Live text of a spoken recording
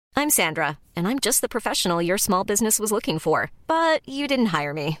I'm Sandra, and I'm just the professional your small business was looking for. But you didn't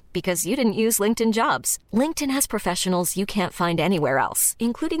hire me because you didn't use LinkedIn Jobs. LinkedIn has professionals you can't find anywhere else,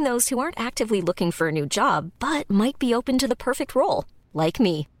 including those who aren't actively looking for a new job, but might be open to the perfect role, like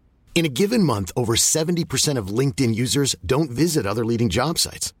me. In a given month, over 70% of LinkedIn users don't visit other leading job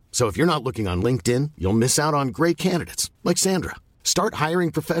sites. So if you're not looking on LinkedIn, you'll miss out on great candidates like Sandra. Start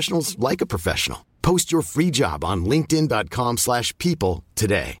hiring professionals like a professional. Post your free job on linkedin.com/people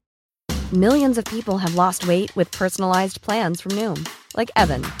today. Millions of people have lost weight with personalized plans from Noom. Like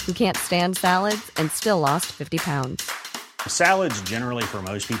Evan, who can't stand salads and still lost 50 pounds. Salads generally for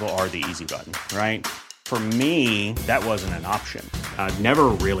most people are the easy button, right? For me, that wasn't an option. I never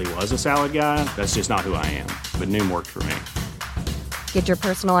really was a salad guy. That's just not who I am. But Noom worked for me. Get your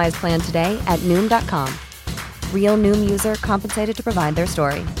personalized plan today at Noom.com. Real Noom user compensated to provide their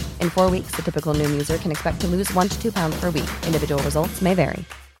story. In 4 weeks, the typical Noom user can expect to lose 1 to 2 pounds per week. Individual results may vary.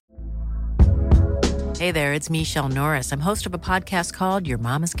 Hey there, it's Michelle Norris. I'm host of a podcast called Your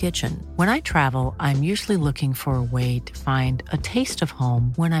Mama's Kitchen. When I travel, I'm usually looking for a way to find a taste of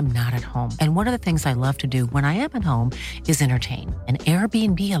home when I'm not at home. And one of the things I love to do when I am at home is entertain. And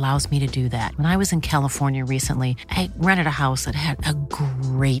Airbnb allows me to do that. When I was in California recently, I rented a house that had a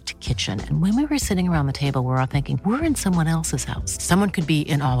great kitchen. And when we were sitting around the table, we're all thinking, we're in someone else's house. Someone could be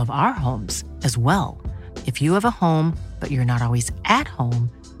in all of our homes as well. If you have a home, but you're not always at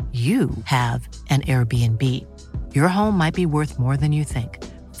home, you have an Airbnb. Your home might be worth more than you think.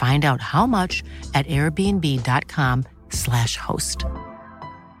 Find out how much at airbnb.com/host.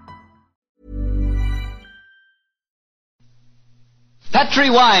 Petri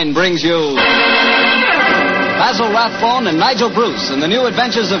Wine brings you Basil Rathbone and Nigel Bruce in the new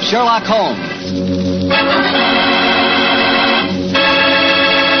adventures of Sherlock Holmes.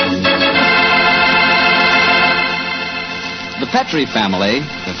 The Petri family,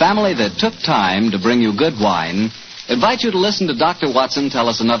 the family that took time to bring you good wine, invite you to listen to Dr. Watson tell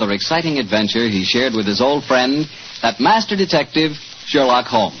us another exciting adventure he shared with his old friend, that master detective, Sherlock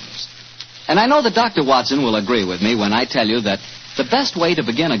Holmes. And I know that Dr. Watson will agree with me when I tell you that the best way to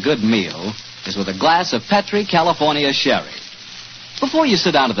begin a good meal is with a glass of Petri California sherry. Before you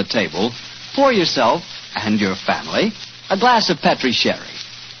sit down at the table, pour yourself and your family a glass of Petri sherry.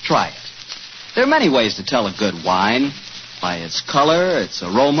 Try it. There are many ways to tell a good wine. By its color, its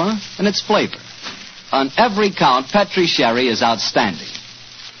aroma, and its flavor. On every count, Petri sherry is outstanding.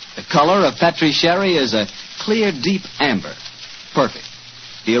 The color of Petri sherry is a clear, deep amber. Perfect.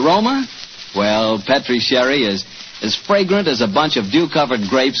 The aroma? Well, Petri sherry is as fragrant as a bunch of dew-covered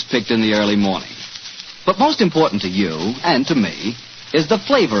grapes picked in the early morning. But most important to you, and to me, is the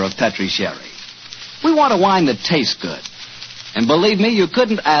flavor of Petri sherry. We want a wine that tastes good. And believe me, you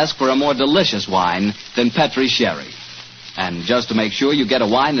couldn't ask for a more delicious wine than Petri sherry. And just to make sure you get a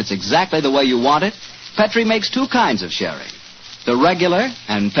wine that's exactly the way you want it, Petri makes 2 kinds of sherry. The regular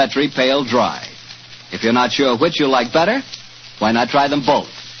and Petri Pale Dry. If you're not sure which you like better, why not try them both?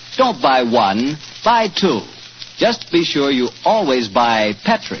 Don't buy 1, buy 2. Just be sure you always buy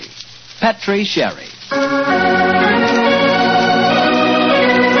Petri. Petri Sherry.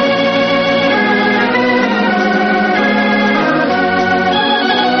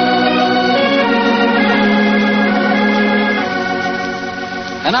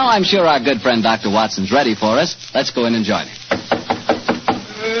 And now I'm sure our good friend Dr. Watson's ready for us. Let's go in and join him.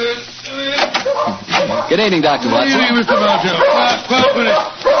 Good evening, Dr. Watson. Good evening, Mr. Marshall. Quiet minute.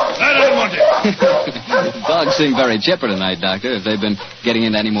 I don't want it. Dogs seem very chipper tonight, Doctor. Have they been getting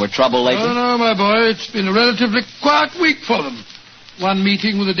into any more trouble lately? Oh, no, my boy. It's been a relatively quiet week for them. 1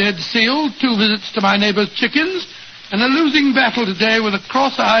 meeting with a dead seal, 2 visits to my neighbor's chickens, and a losing battle today with a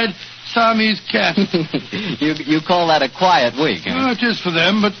cross-eyed Siamese cat. You call that a quiet week, huh? Oh, it is for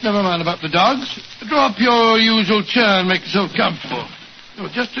them, but never mind about the dogs. Draw up your usual chair and make yourself comfortable. You're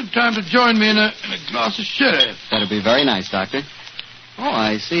just in time to join me in a glass of sherry. That'd be very nice, Doctor. Oh,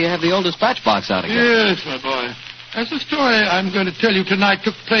 I see you have the old dispatch box out again. Yes, my boy. As the story I'm going to tell you tonight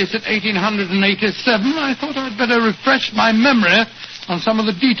took place at 1887, I thought I'd better refresh my memory on some of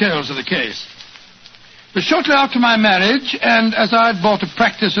the details of the case. But shortly after my marriage, and as I'd bought a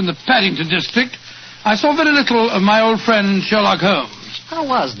practice in the Paddington district, I saw very little of my old friend Sherlock Holmes. How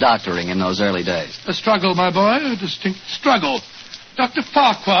was doctoring in those early days? A struggle, my boy, a distinct struggle. Dr.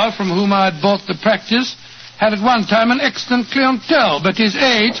 Farquhar, from whom I'd bought the practice, had at one time an excellent clientele, but his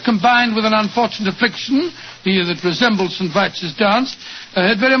age, combined with an unfortunate affliction, the that resembles St. Vitus's dance,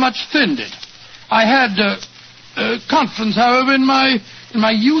 had very much thinned it. I had confidence, however, in my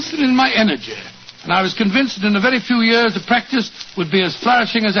youth and in my energy, and I was convinced that in a very few years the practice would be as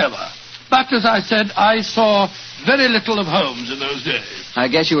flourishing as ever. But, as I said, I saw very little of Holmes in those days. I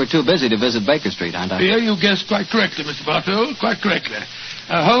guess you were too busy to visit Baker Street, aren't I? Here you guessed quite correctly, Mr. Bartow, quite correctly.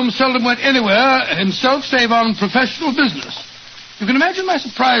 Holmes seldom went anywhere himself save on professional business. You can imagine my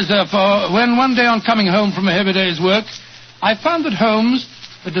surprise, therefore, when one day on coming home from a heavy day's work, I found that Holmes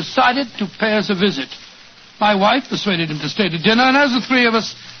had decided to pay us a visit. My wife persuaded him to stay to dinner, and as the three of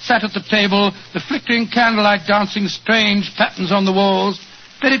us sat at the table, the flickering candlelight dancing strange patterns on the walls,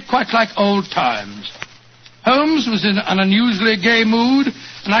 made it quite like old times. Holmes was in an unusually gay mood,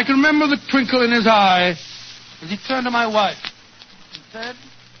 and I can remember the twinkle in his eye as he turned to my wife and said,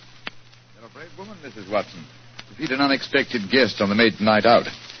 "You're a brave woman, Mrs. Watson, to feed an unexpected guest on the maiden night out.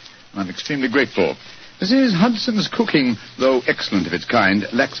 I'm extremely grateful. Mrs. Hudson's cooking, though excellent of its kind,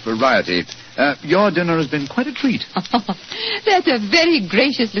 lacks variety. Your dinner has been quite a treat." That's a very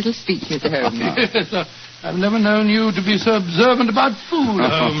gracious little speech, Mr. Holmes. Yes, I've never known you to be so observant about food,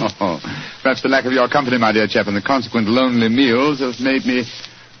 Holmes. Perhaps the lack of your company, my dear chap, and the consequent lonely meals have made me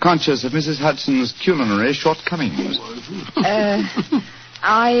conscious of Mrs. Hudson's culinary shortcomings.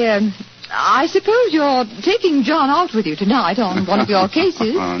 I suppose you're taking John out with you tonight on one of your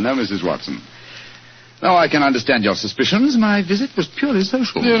cases. No, Mrs. Watson. Though I can understand your suspicions, my visit was purely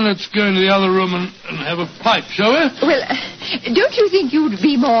social. Then let's go into the other room and have a pipe, shall we? Well, don't you think you'd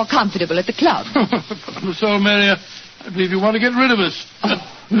be more comfortable at the club? Miss Old Mary, I believe you want to get rid of us.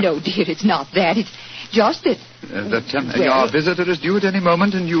 No, dear, it's not that. It's just that... Your visitor is due at any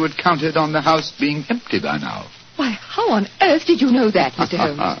moment, and you had counted on the house being empty by now. Why, how on earth did you know that, Mr.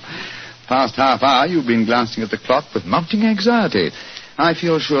 Holmes? Past half hour, you've been glancing at the clock with mounting anxiety. I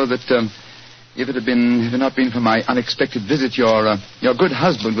feel sure that... If it had not been for my unexpected visit, your good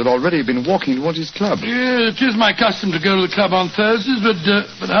husband would already have been walking towards his club. Yeah, it is my custom to go to the club on Thursdays, but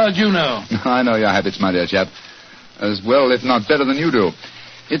how'd you know? I know your habits, my dear chap, as well, if not better than you do.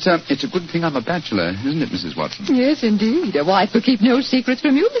 It's a good thing I'm a bachelor, isn't it, Mrs. Watson? Yes, indeed. A wife will keep no secrets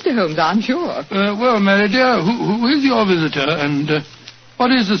from you, Mr. Holmes, I'm sure. Well, Mary dear, who is your visitor, and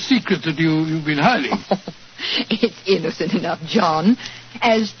what is the secret that you've been hiding? It's innocent enough, John.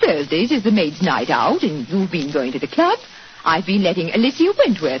 As Thursdays is the maid's night out, and you've been going to the club, I've been letting Alicia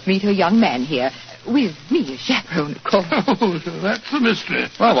Wentworth meet her young man here. With me as chaperone, of course. Oh, so that's the mystery.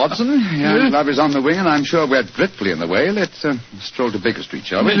 Well, Watson, your club is on the wing, and I'm sure we're dreadfully in the way. Let's stroll to Baker Street,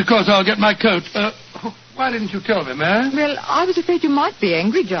 shall we? Of course, I'll get my coat. Why didn't you tell me, Mary? Well, I was afraid you might be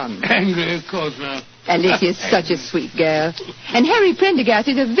angry, John. Angry, of course not. Alicia's such a sweet girl. And Harry Prendergast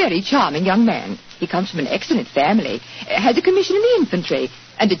is a very charming young man. He comes from an excellent family, has a commission in the infantry,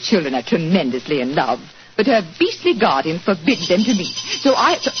 and the children are tremendously in love. But her beastly guardian forbids them to meet. So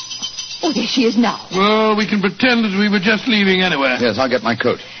Oh, there she is now. Well, we can pretend that we were just leaving anyway. Yes, I'll get my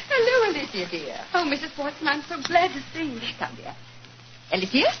coat. Hello, Alicia, dear. Oh, Mrs. Watson, I'm so glad to see you. Come, dear.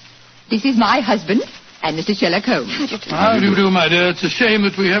 Alicia, this is my husband and Mr. Sherlock Holmes. How do you do, my dear? It's a shame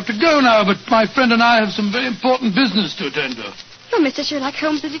that we have to go now, but my friend and I have some very important business to attend to. You're Mr. Sherlock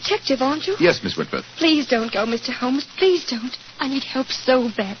Holmes, the detective, aren't you? Yes, Miss Wentworth. Please don't go, Mr. Holmes. Please don't. I need help so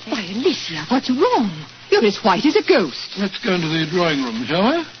badly. Why, Alicia, what's wrong? You're as white as a ghost. Let's go into the drawing room, shall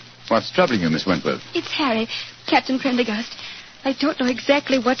we? What's troubling you, Miss Wentworth? It's Harry, Captain Prendergast. I don't know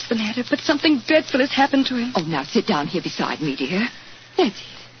exactly what's the matter, but something dreadful has happened to him. Oh, now sit down here beside me, dear. That's it.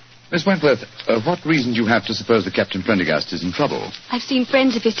 Miss Wentworth, what reason do you have to suppose that Captain Prendergast is in trouble? I've seen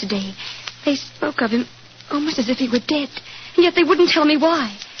friends of his today. They spoke of him almost as if he were dead, and yet they wouldn't tell me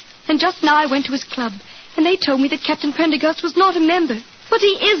why. And just now I went to his club, and they told me that Captain Prendergast was not a member. But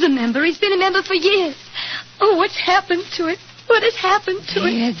he is a member. He's been a member for years. Oh, what's happened to him? What has happened to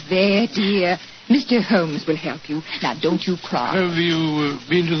him? There, dear. Mr. Holmes will help you. Now, don't you cry. Have you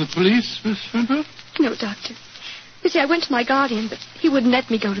been to the police, Miss Wentworth? No, Doctor. You see, I went to my guardian, but he wouldn't let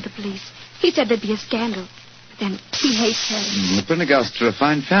me go to the police. He said there'd be a scandal. But then he hates Harry. The Prendergasts are a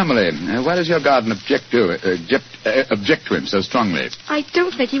fine family. Why does your guardian object to him so strongly? I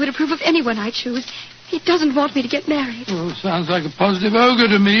don't think he would approve of anyone I choose. He doesn't want me to get married. Oh, sounds like a positive ogre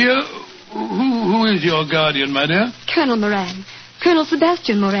to me. Who is your guardian, my dear? Colonel Moran. Colonel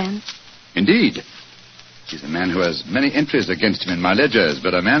Sebastian Moran. Indeed. He's a man who has many entries against him in my ledgers,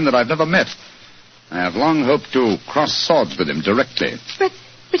 but a man that I've never met. I have long hoped to cross swords with him directly. But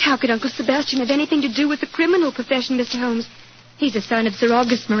how could Uncle Sebastian have anything to do with the criminal profession, Mr. Holmes? He's the son of Sir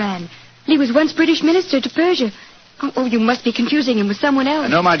August Moran. He was once British minister to Persia. Oh, you must be confusing him with someone else.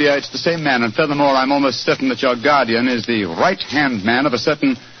 No, my dear, it's the same man, and furthermore, I'm almost certain that your guardian is the right-hand man of a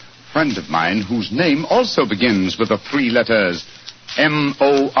certain friend of mine whose name also begins with the three letters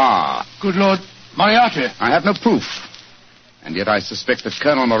M-O-R. Good Lord, Moriarty. I have no proof. And yet I suspect that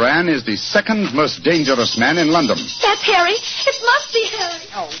Colonel Moran is the second most dangerous man in London. That's Harry. It must be Harry.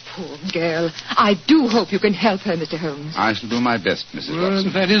 Oh, poor girl. I do hope you can help her, Mr. Holmes. I shall do my best, Mrs. Well, Watson.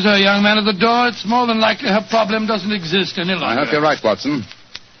 if that is her young man at the door, it's more than likely her problem doesn't exist any longer. I hope you're right, Watson.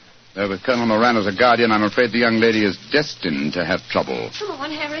 Though with Colonel Moran as a guardian, I'm afraid the young lady is destined to have trouble. Come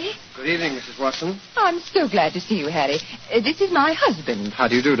on, Harry. Good evening, Mrs. Watson. Oh, I'm so glad to see you, Harry. This is my husband. How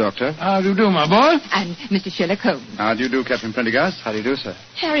do you do, Doctor? How do you do, my boy? And Mr. Sherlock Holmes. How do you do, Captain Prendergast? How do you do, sir?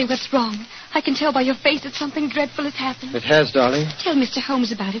 Harry, what's wrong? I can tell by your face that something dreadful has happened. It has, darling. Tell Mr.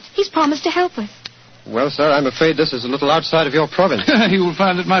 Holmes about it. He's promised to help us. Well, sir, I'm afraid this is a little outside of your province. You will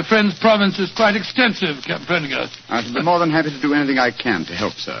find that my friend's province is quite extensive, Captain Prendergast. I shall be more than happy to do anything I can to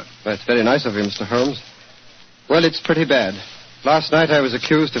help, sir. That's very nice of you, Mr. Holmes. Well, it's pretty bad. Last night I was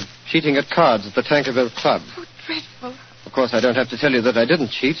accused of cheating at cards at the Tankerville Club. Oh, dreadful. Of course, I don't have to tell you that I didn't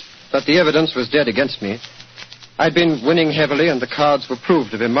cheat, but the evidence was dead against me. I'd been winning heavily, and the cards were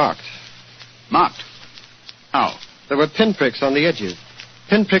proved to be marked. Marked? How? There were pinpricks on the edges.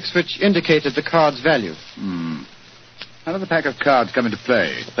 Pinpricks which indicated the card's value. How did the pack of cards come into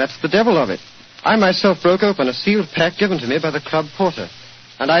play? That's the devil of it. I myself broke open a sealed pack given to me by the club porter.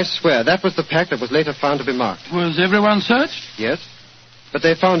 And I swear that was the pack that was later found to be marked. Was everyone searched? Yes. But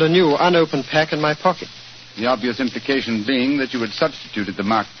they found a new, unopened pack in my pocket. The obvious implication being that you had substituted the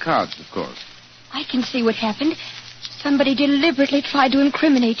marked cards, of course. I can see what happened. Somebody deliberately tried to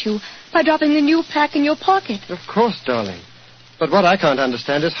incriminate you by dropping the new pack in your pocket. Of course, darling. But what I can't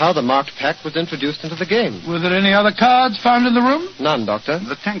understand is how the marked pack was introduced into the game. Were there any other cards found in the room? None, Doctor.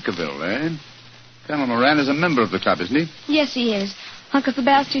 The Tankerville, eh? Colonel Moran is a member of the club, isn't he? Yes, he is. Uncle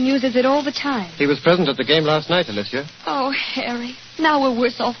Sebastian uses it all the time. He was present at the game last night, Alicia. Oh, Harry, now we're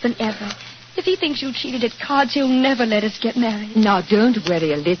worse off than ever. If he thinks you cheated at cards, he'll never let us get married. Now, don't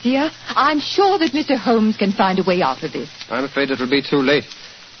worry, Alicia. I'm sure that Mr. Holmes can find a way out of this. I'm afraid it'll be too late.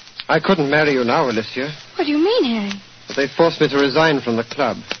 I couldn't marry you now, Alicia. What do you mean, Harry? But they forced me to resign from the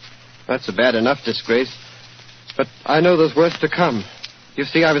club. That's a bad enough disgrace. But I know there's worse to come. You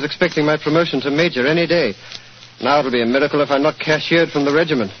see, I was expecting my promotion to major any day. Now it'll be a miracle if I'm not cashiered from the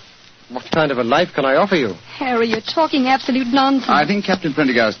regiment. What kind of a life can I offer you? Harry, you're talking absolute nonsense. I think, Captain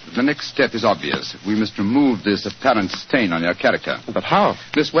Prendergast, the next step is obvious. We must remove this apparent stain on your character. But how?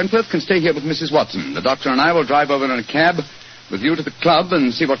 Miss Wentworth can stay here with Mrs. Watson. The doctor and I will drive over in a cab with you to the club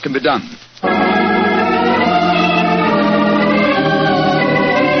and see what can be done.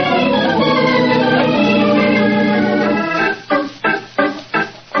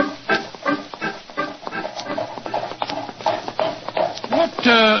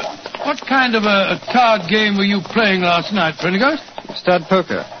 What kind of a card game were you playing last night, Prendergast? Stud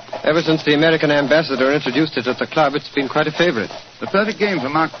poker. Ever since the American ambassador introduced it at the club, it's been quite a favorite. The perfect game for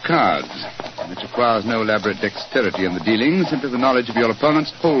marked cards. It requires no elaborate dexterity in the dealing, simply the knowledge of your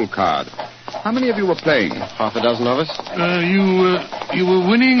opponent's whole card. How many of you were playing? Half a dozen of us. You were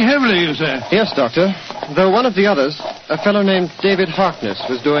winning heavily, you say? Yes, Doctor. Though one of the others, a fellow named David Harkness,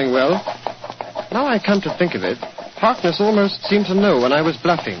 was doing well. Now I come to think of it, Harkness almost seemed to know when I was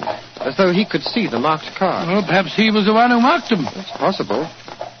bluffing, as though he could see the marked card. Well, perhaps he was the one who marked them. It's possible.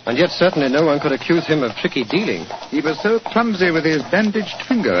 And yet certainly no one could accuse him of tricky dealing. He was so clumsy with his bandaged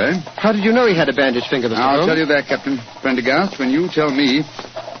finger, eh? How did you know he had a bandaged finger, Mr. I'll Holmes? tell you that, Captain Prendergast, when you tell me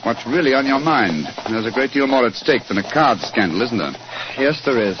what's really on your mind. There's a great deal more at stake than a card scandal, isn't there? Yes,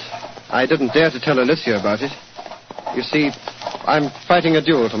 there is. I didn't dare to tell Alicia about it. You see, I'm fighting a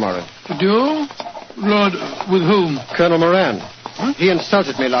duel tomorrow. A duel? Lord, with whom? Colonel Moran. Huh? He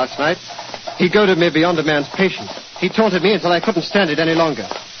insulted me last night. He goaded me beyond a man's patience. He taunted me until I couldn't stand it any longer.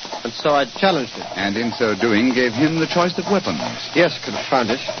 And so I challenged him. And in so doing, gave him the choice of weapons. Yes,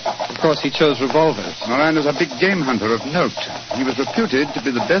 confound it. Of course, he chose revolvers. Moran is a big game hunter of note. He was reputed to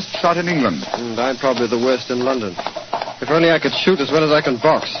be the best shot in England. And I'm probably the worst in London. If only I could shoot as well as I can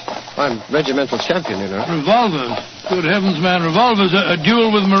box. I'm regimental champion, you know. Revolvers? Good heavens, man, revolvers. A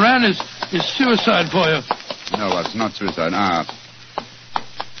duel with Moran is suicide for you. No, it's not suicide.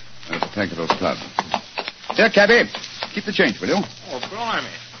 The Tankerville Club. Here, cabby. Keep the change, will you? Oh, blimey.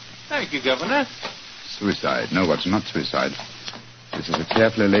 Thank you, Governor. Suicide. No, Watson, not suicide. This is a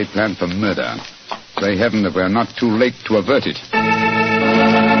carefully laid plan for murder. Pray heaven that we're not too late to avert it.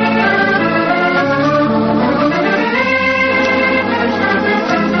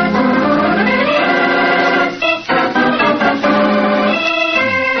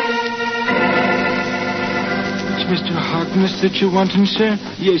 It's Mr. Harkness that you're wanting, sir?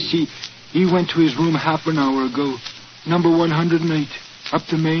 Yes, he went to his room half an hour ago. Number 108. Up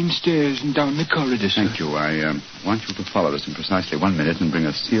the main stairs and down the corridor, sir. Thank you. I want you to follow us in precisely 1 minute and bring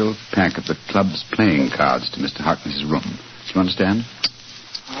a sealed pack of the club's playing cards to Mr. Harkness's room. You understand?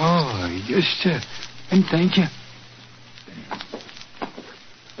 Oh, yes, sir. And thank you.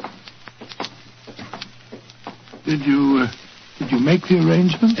 Did you make the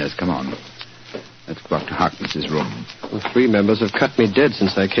arrangement? Yes, come on. Let's go up to Harkness's room. The 3 members have cut me dead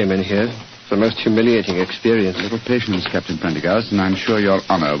since I came in here. It's the most humiliating experience. A little patience, Captain Prendergast, and I'm sure your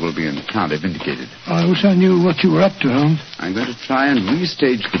honor will be entirely vindicated. I wish I knew what you were up to, Holmes. I'm going to try and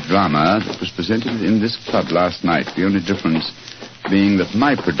restage the drama that was presented in this club last night. The only difference being that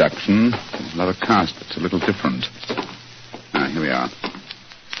my production is not a cast that's a little different. Ah, here we are.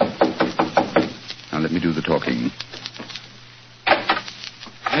 Now let me do the talking.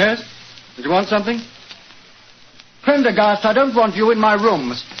 Yes? Did you want something? Prendergast, I don't want you in my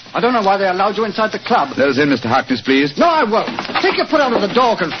rooms. I don't know why they allowed you inside the club. Let us in, Mr. Harkness, please. No, I won't. Take your foot out of the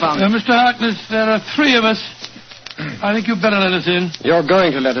door, confound it. Mr. Harkness, there are 3 of us. I think you'd better let us in. You're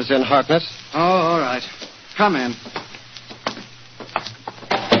going to let us in, Harkness. Oh, all right. Come in.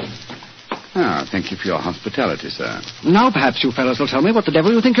 Ah, thank you for your hospitality, sir. Now perhaps you fellows will tell me what the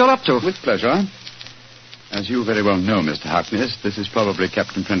devil you think you're up to. With pleasure. As you very well know, Mr. Harkness, this is probably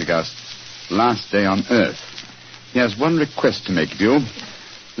Captain Prendergast's last day on Earth. He has one request to make of you,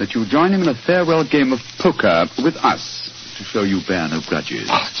 that you join him in a farewell game of poker with us, to show you bear no grudges.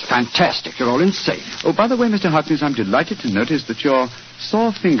 Oh, it's fantastic. You're all insane. Oh, by the way, Mr. Harkness, I'm delighted to notice that your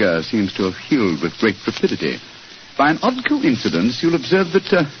sore finger seems to have healed with great rapidity. By an odd coincidence, you'll observe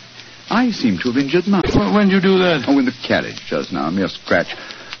that I seem to have injured mine. Well, when did you do that? Oh, in the carriage just now, a mere scratch.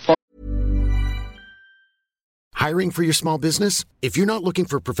 Hiring for your small business? If you're not looking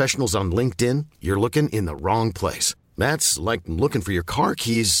for professionals on LinkedIn, you're looking in the wrong place. That's like looking for your car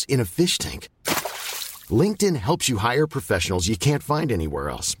keys in a fish tank. LinkedIn helps you hire professionals you can't find anywhere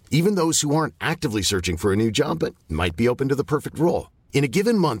else, even those who aren't actively searching for a new job but might be open to the perfect role. In a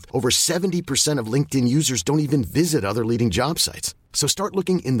given month, over 70% of LinkedIn users don't even visit other leading job sites. So start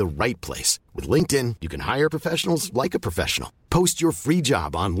looking in the right place. With LinkedIn, you can hire professionals like a professional. Post your free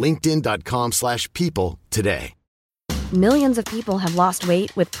job on linkedin.com/people today. Millions of people have lost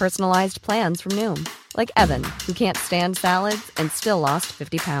weight with personalized plans from Noom. Like Evan, who can't stand salads and still lost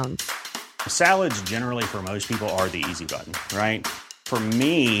 50 pounds. Salads generally for most people are the easy button, right? For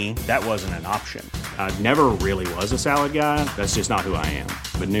me, that wasn't an option. I never really was a salad guy. That's just not who I am.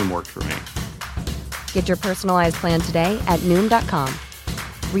 But Noom worked for me. Get your personalized plan today at Noom.com.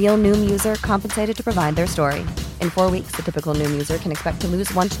 Real Noom user compensated to provide their story. In 4 weeks, the typical Noom user can expect to lose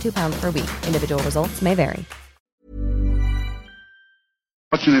 1 to 2 pounds per week. Individual results may vary.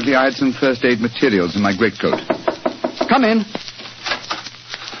 Fortunately, I had some first aid materials in my greatcoat. Come in.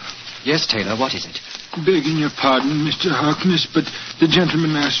 Yes, Taylor, what is it? Begging your pardon, Mr. Harkness, but the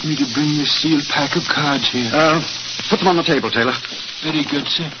gentleman asked me to bring this sealed pack of cards here. Put them on the table, Taylor. Very good,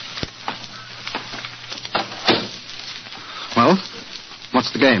 sir. Well,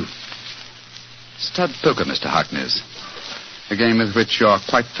 what's the game? Stud poker, Mr. Harkness. A game with which you're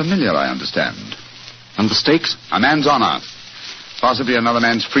quite familiar, I understand. And the stakes? A man's honor. Possibly another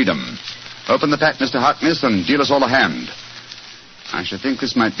man's freedom. Open the pack, Mr. Harkness, and deal us all a hand. I should think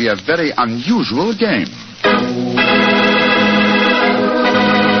this might be a very unusual game.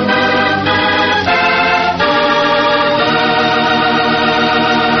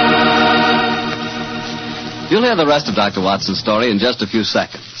 You'll hear the rest of Dr. Watson's story in just a few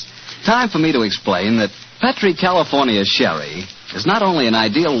seconds. Time for me to explain that Petri California Sherry is not only an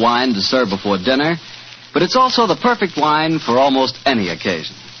ideal wine to serve before dinner, but it's also the perfect wine for almost any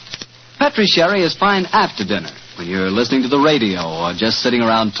occasion. Petri Sherry is fine after dinner, when you're listening to the radio or just sitting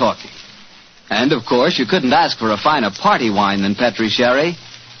around talking. And, of course, you couldn't ask for a finer party wine than Petri Sherry,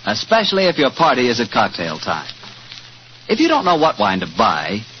 especially if your party is at cocktail time. If you don't know what wine to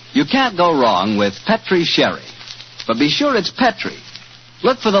buy, you can't go wrong with Petri Sherry. But be sure it's Petri.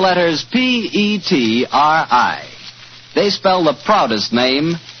 Look for the letters P-E-T-R-I. They spell the proudest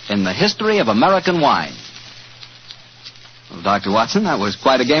name in the history of American wine. Well, Dr. Watson, that was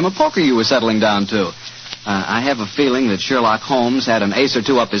quite a game of poker you were settling down to. I have a feeling that Sherlock Holmes had an ace or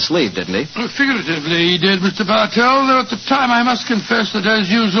two up his sleeve, didn't he? Well, figuratively, he did, Mr. Bartell, though at the time I must confess that, as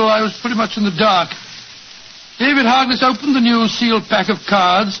usual, I was pretty much in the dark. David Harkness opened the new sealed pack of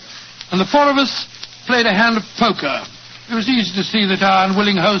cards, and the 4 of us played a hand of poker. It was easy to see that our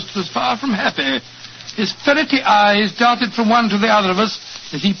unwilling host was far from happy. His ferrety eyes darted from one to the other of us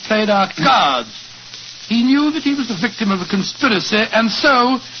as he played our cards. He knew that he was the victim of a conspiracy, and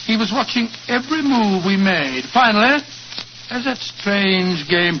so he was watching every move we made. Finally, as that strange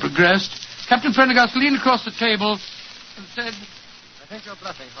game progressed, Captain Prendergast leaned across the table and said, I think you're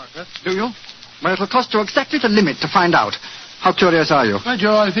bluffing, Harkness. Do you? Well, it'll cost you exactly the limit to find out. How curious are you? By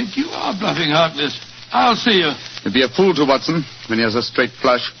Joe, I think you are bluffing, Harkness. I'll see you. He'd be a fool to, Watson, when he has a straight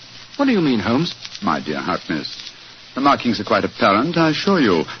flush. What do you mean, Holmes? My dear Harkness, the markings are quite apparent, I assure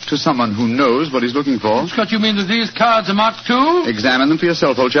you, to someone who knows what he's looking for. Scott, you mean that these cards are marked too? Examine them for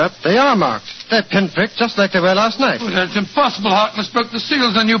yourself, old chap. They are marked. They're pinpricked just like they were last night. Well, that's impossible. Harkness broke the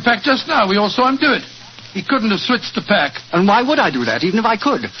seals on the new pack just now. We all saw him do it. He couldn't have switched the pack. And why would I do that, even if I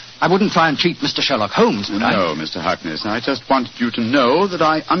could? I wouldn't try and cheat Mr. Sherlock Holmes, would I? No, Mr. Harkness. I just wanted you to know that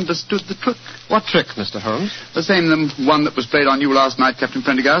I understood the trick. What trick, Mr. Holmes? The same one that was played on you last night, Captain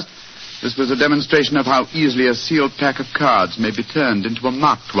Prendergast. This was a demonstration of how easily a sealed pack of cards may be turned into a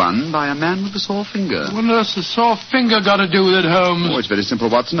marked one by a man with a sore finger. What on earth's a sore finger got to do with it, Holmes? Oh, it's very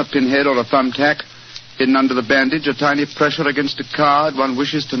simple, Watson. A pinhead or a thumbtack. Hidden under the bandage, a tiny pressure against a card one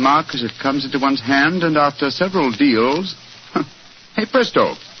wishes to mark as it comes into one's hand, and after several deals... hey,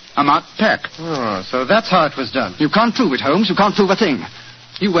 presto, a marked pack. Oh, so that's how it was done. You can't prove it, Holmes. You can't prove a thing.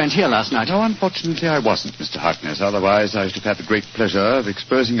 You weren't here last night. No, unfortunately I wasn't, Mr. Harkness. Otherwise, I should have had the great pleasure of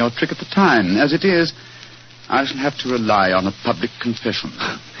exposing your trick at the time. As it is, I shall have to rely on a public confession.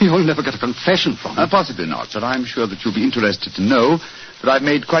 You'll never get a confession from me. Possibly not, but I'm sure that you'll be interested to know that I've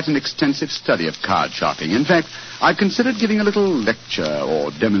made quite an extensive study of card sharping. In fact, I've considered giving a little lecture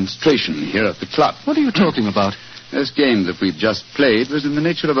or demonstration here at the club. What are you talking about? This game that we've just played was in the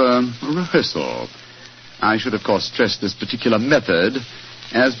nature of a rehearsal. I should, of course, stress this particular method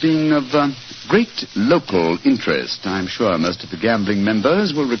as being of great local interest. I'm sure most of the gambling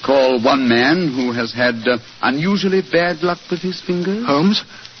members will recall one man who has had unusually bad luck with his fingers. Holmes?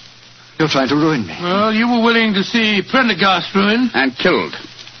 You're trying to ruin me. Well, you were willing to see Prendergast ruined. And killed.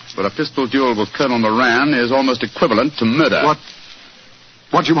 But a pistol duel with Colonel Moran is almost equivalent to murder.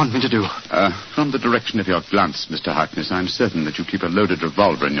 What do you want me to do? From the direction of your glance, Mr. Harkness, I'm certain that you keep a loaded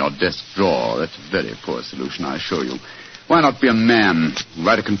revolver in your desk drawer. That's a very poor solution, I assure you. Why not be a man,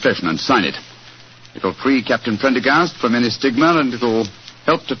 write a confession and sign it? It'll free Captain Prendergast from any stigma, and it'll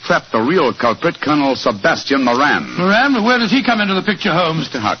help to trap the real culprit, Colonel Sebastian Moran. Moran? Where does he come into the picture, Holmes?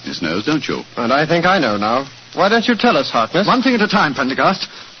 Mr. Harkness knows, don't you? And I think I know now. Why don't you tell us, Harkness? One thing at a time, Prendergast.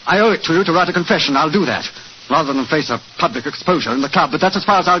 I owe it to you to write a confession. I'll do that, rather than face a public exposure in the club, but that's as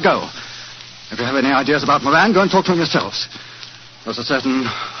far as I'll go. If you have any ideas about Moran, go and talk to him yourselves. There's a certain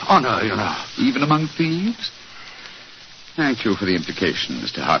honor, you know. Even among thieves? Thank you for the implication,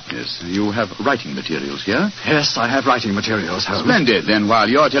 Mr. Harkness. You have writing materials here? Yes, I have writing materials, Holmes. Splendid. Then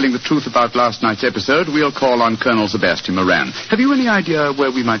while you're telling the truth about last night's episode, we'll call on Colonel Sebastian Moran. Have you any idea where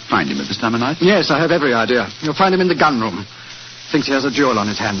we might find him at this time of night? Yes, I have every idea. You'll find him in the gun room. Thinks he has a duel on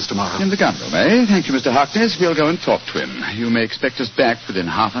his hands tomorrow. In the gun room, eh? Thank you, Mr. Harkness. We'll go and talk to him. You may expect us back within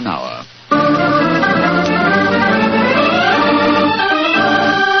half an hour.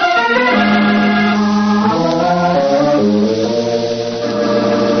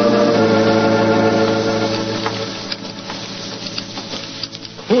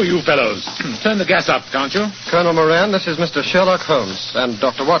 Who are you fellows? Turn the gas up, can't you? Colonel Moran, this is Mr. Sherlock Holmes and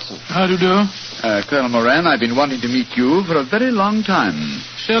Dr. Watson. How do you do? Colonel Moran, I've been wanting to meet you for a very long time.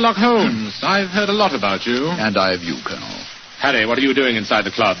 Sherlock Holmes. I've heard a lot about you. And I of you, Colonel. Harry, what are you doing inside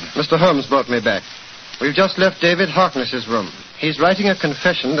the club? Mr. Holmes brought me back. We've just left David Harkness's room. He's writing a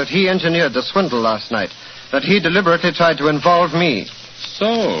confession that he engineered the swindle last night, that he deliberately tried to involve me.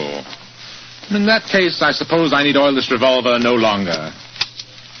 So, in that case, I suppose I need oil this revolver no longer.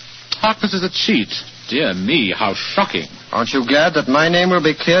 Harkness is a cheat. Dear me, how shocking. Aren't you glad that my name will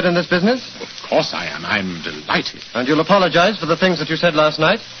be cleared in this business? Of course I am. I'm delighted. And you'll apologize for the things that you said last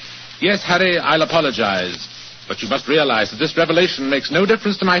night? Yes, Harry, I'll apologize. But you must realize that this revelation makes no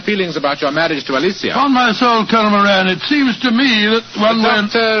difference to my feelings about your marriage to Alicia. On my soul, Colonel Moran, it seems to me that one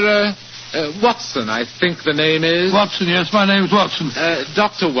Dr. Watson, I think the name is. Watson, yes, my name's Watson.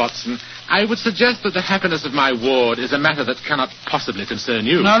 Dr. Watson, I would suggest that the happiness of my ward is a matter that cannot possibly concern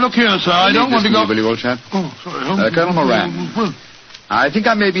you. Now, look here, sir, I don't want to go... Will you, old chap? Oh, sorry. Colonel Moran, I think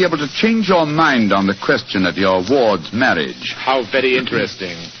I may be able to change your mind on the question of your ward's marriage. How very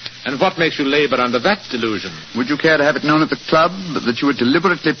interesting. And what makes you labor under that delusion? Would you care to have it known at the club that you had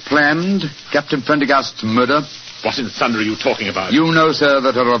deliberately planned Captain Prendergast's murder? What in thunder are you talking about? You know, sir,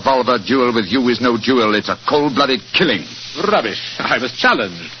 that a revolver duel with you is no duel. It's a cold-blooded killing. Rubbish. I was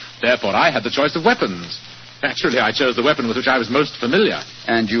challenged. Therefore, I had the choice of weapons. Naturally, I chose the weapon with which I was most familiar.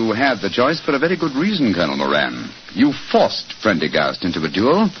 And you had the choice for a very good reason, Colonel Moran. You forced Prendergast into a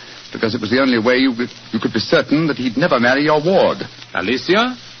duel because it was the only way you could be certain that he'd never marry your ward.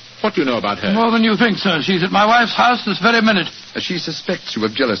 Alicia? What do you know about her? More than you think, sir. She's at my wife's house this very minute. She suspects you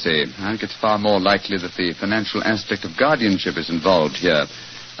of jealousy. I think it's far more likely that the financial aspect of guardianship is involved here.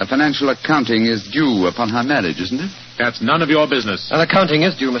 A financial accounting is due upon her marriage, isn't it? That's none of your business. An accounting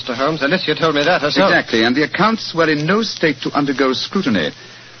is due, Mr. Holmes. Alicia told me that herself. Exactly, and the accounts were in no state to undergo scrutiny.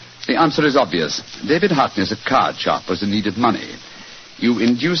 The answer is obvious. David Harkness, a card sharp, was in need of money. You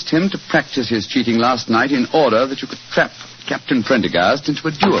induced him to practice his cheating last night in order that you could trap Captain Prendergast into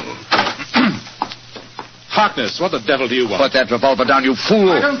a duel. Harkness, what the devil do you want? Put that revolver down, you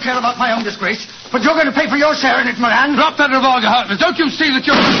fool. I don't care about my own disgrace, but you're going to pay for your share in it, Moran. Drop that revolver, Harkness. Don't you see that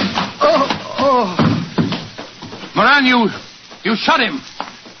you're... Oh. Moran, you shot him.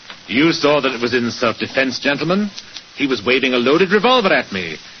 You saw that it was in self-defense, gentlemen. He was waving a loaded revolver at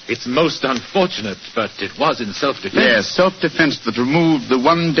me. It's most unfortunate, but it was in self-defense. Yes, self-defense that removed the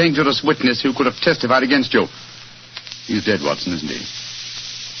one dangerous witness who could have testified against you. He's dead, Watson, isn't he?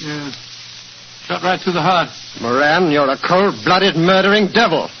 Yeah. Shot right through the heart. Moran, you're a cold-blooded, murdering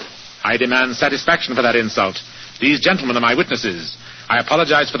devil. I demand satisfaction for that insult. These gentlemen are my witnesses. I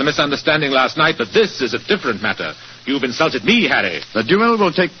apologize for the misunderstanding last night, but this is a different matter. You've insulted me, Harry. The duel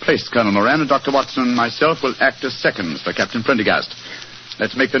will take place, Colonel Moran, and Dr. Watson and myself will act as seconds for Captain Prendergast.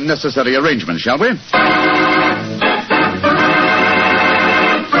 Let's make the necessary arrangements, shall we?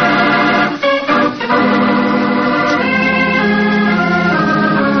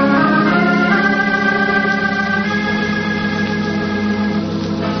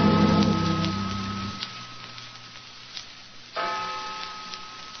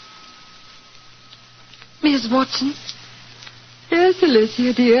 Mrs. Watson? Yes,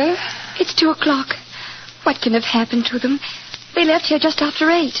 Alicia, dear? It's 2:00. What can have happened to them? They left here just after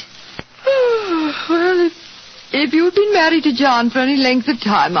 8. Well, if you'd been married to John for any length of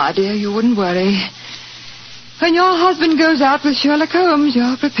time, my dear, you wouldn't worry. When your husband goes out with Sherlock Holmes,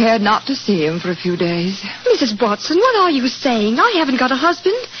 you're prepared not to see him for a few days. Mrs. Watson, what are you saying? I haven't got a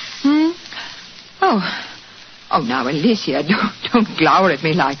husband. Oh, now, Alicia, don't glower at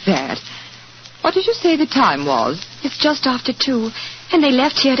me like that. What did you say the time was? It's just after 2, and they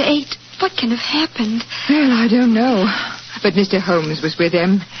left here at 8. What can have happened? Well, I don't know. But Mr. Holmes was with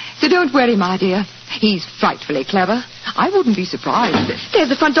them. So don't worry, my dear. He's frightfully clever. I wouldn't be surprised. There's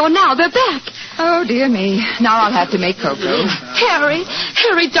the front door now. They're back. Oh, dear me. Now I'll have to make cocoa. Harry,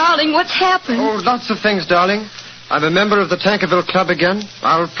 darling, what's happened? Oh, lots of things, darling. I'm a member of the Tankerville Club again.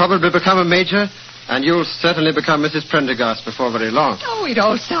 I'll probably become a major, and you'll certainly become Mrs. Prendergast before very long. Oh, it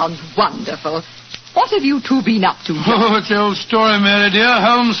all sounds wonderful. What have you two been up to? Oh, it's the old story, Mary, dear.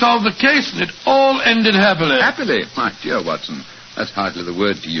 Holmes solved the case, and it all ended happily. Happily? My dear Watson, that's hardly the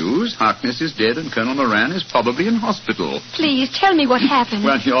word to use. Harkness is dead, and Colonel Moran is probably in hospital. Please, tell me what happened.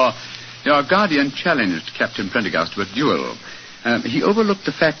 Well, your guardian challenged Captain Prendergast to a duel. He overlooked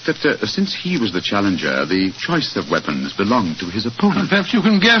the fact that since he was the challenger, the choice of weapons belonged to his opponent. Perhaps you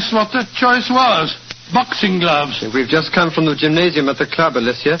can guess what that choice was. Boxing gloves. We've just come from the gymnasium at the club,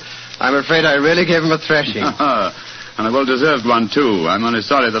 Alicia. I'm afraid I really gave him a thrashing. And a well-deserved one, too. I'm only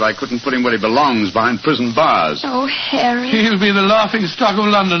sorry that I couldn't put him where he belongs, behind prison bars. Oh, Harry. He'll be the laughing stock of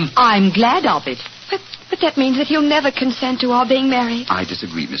London. I'm glad of it. But that means that he'll never consent to our being married. I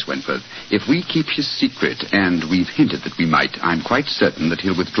disagree, Miss Wentworth. If we keep his secret, and we've hinted that we might, I'm quite certain that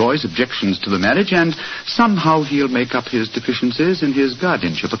he'll withdraw his objections to the marriage, and somehow he'll make up his deficiencies in his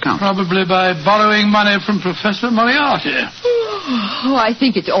guardianship account. Probably by borrowing money from Professor Moriarty. Oh, I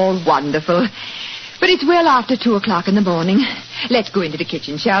think it's all wonderful. But it's well after 2:00 in the morning. Let's go into the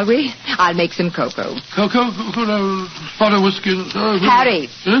kitchen, shall we? I'll make some cocoa. Cocoa? Could a pot of whiskey? Harry,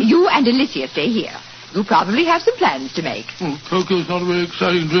 you and Alicia stay here. You probably have some plans to make. Cocoa's not a very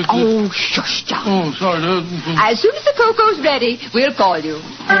exciting drink. Oh, shush, John. Oh, sorry. As soon as the cocoa's ready, we'll call you.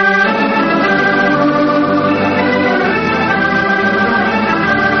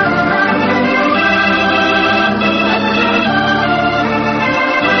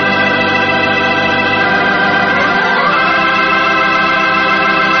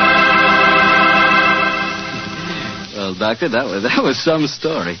 Well, Doctor, that was some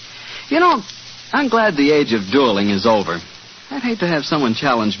story. You know, I'm glad the age of dueling is over. I'd hate to have someone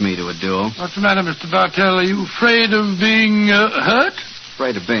challenge me to a duel. What's the matter, Mr. Bartell? Are you afraid of being hurt?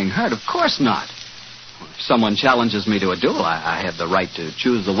 Afraid of being hurt? Of course not. If someone challenges me to a duel, I have the right to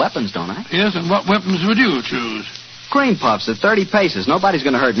choose the weapons, don't I? Yes, and what weapons would you choose? Cream puffs at 30 paces. Nobody's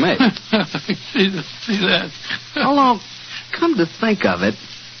going to hurt me. See that. Although, come to think of it,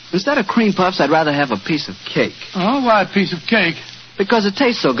 instead of cream puffs, I'd rather have a piece of cake. Oh, why a piece of cake? Because it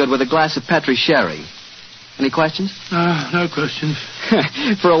tastes so good with a glass of Petri sherry. Any questions? No questions.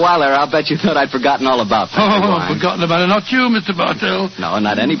 For a while there, I'll bet you thought I'd forgotten all about Petri wine. Forgotten about it. Not you, Mr. Bartell. No,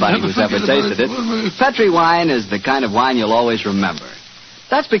 not anybody who's ever tasted it. Petri wine is the kind of wine you'll always remember.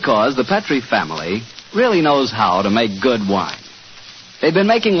 That's because the Petri family really knows how to make good wine. They've been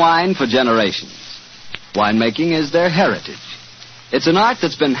making wine for generations. Winemaking is their heritage. It's an art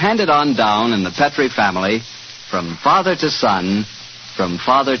that's been handed on down in the Petri family from father to son, from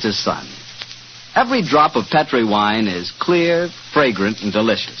father to son. Every drop of Petri wine is clear, fragrant, and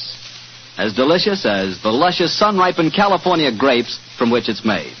delicious. As delicious as the luscious sun-ripened California grapes from which it's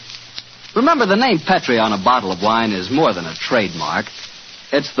made. Remember, the name Petri on a bottle of wine is more than a trademark.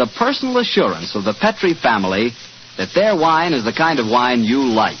 It's the personal assurance of the Petri family that their wine is the kind of wine you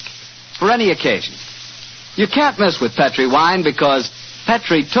like, for any occasion. You can't miss with Petri wine because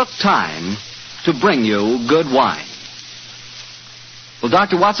Petri took time to bring you good wine. Well,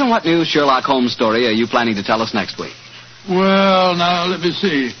 Dr. Watson, what new Sherlock Holmes story are you planning to tell us next week? Well, now, let me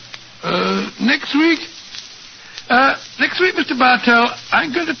see. Next week, Mr. Bartell,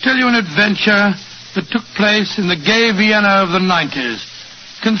 I'm going to tell you an adventure that took place in the gay Vienna of the 90s.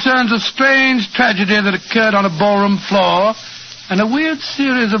 Concerns a strange tragedy that occurred on a ballroom floor and a weird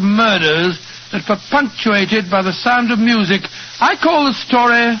series of murders that were punctuated by the sound of music. I call the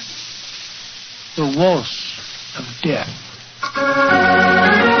story The Waltz of Death.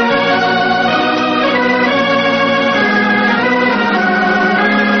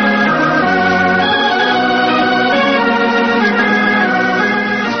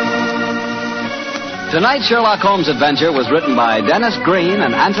 Tonight's Sherlock Holmes adventure was written by Dennis Green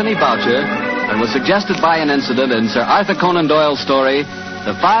and Anthony Boucher and was suggested by an incident in Sir Arthur Conan Doyle's story,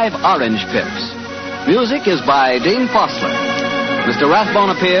 The 5 Orange Pips. Music is by Dean Fossler. Mr.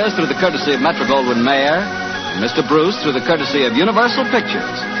 Rathbone appears through the courtesy of Metro-Goldwyn-Mayer, and Mr. Bruce through the courtesy of Universal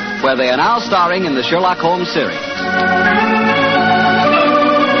Pictures, where they are now starring in the Sherlock Holmes series.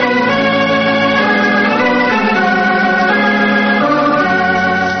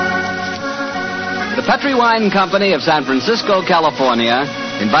 The Petri Wine Company of San Francisco, California,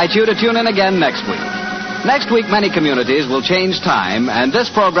 invite you to tune in again next week. Next week, many communities will change time, and this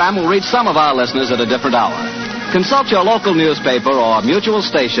program will reach some of our listeners at a different hour. Consult your local newspaper or mutual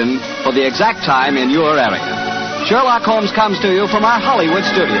station for the exact time in your area. Sherlock Holmes comes to you from our Hollywood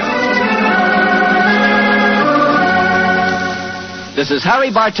studio. This is Harry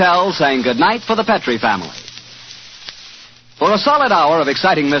Bartell saying goodnight for the Petri family. For a solid hour of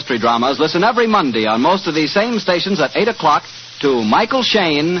exciting mystery dramas, listen every Monday on most of these same stations at 8 o'clock to Michael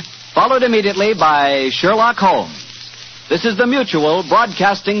Shayne, followed immediately by Sherlock Holmes. This is the Mutual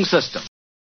Broadcasting System.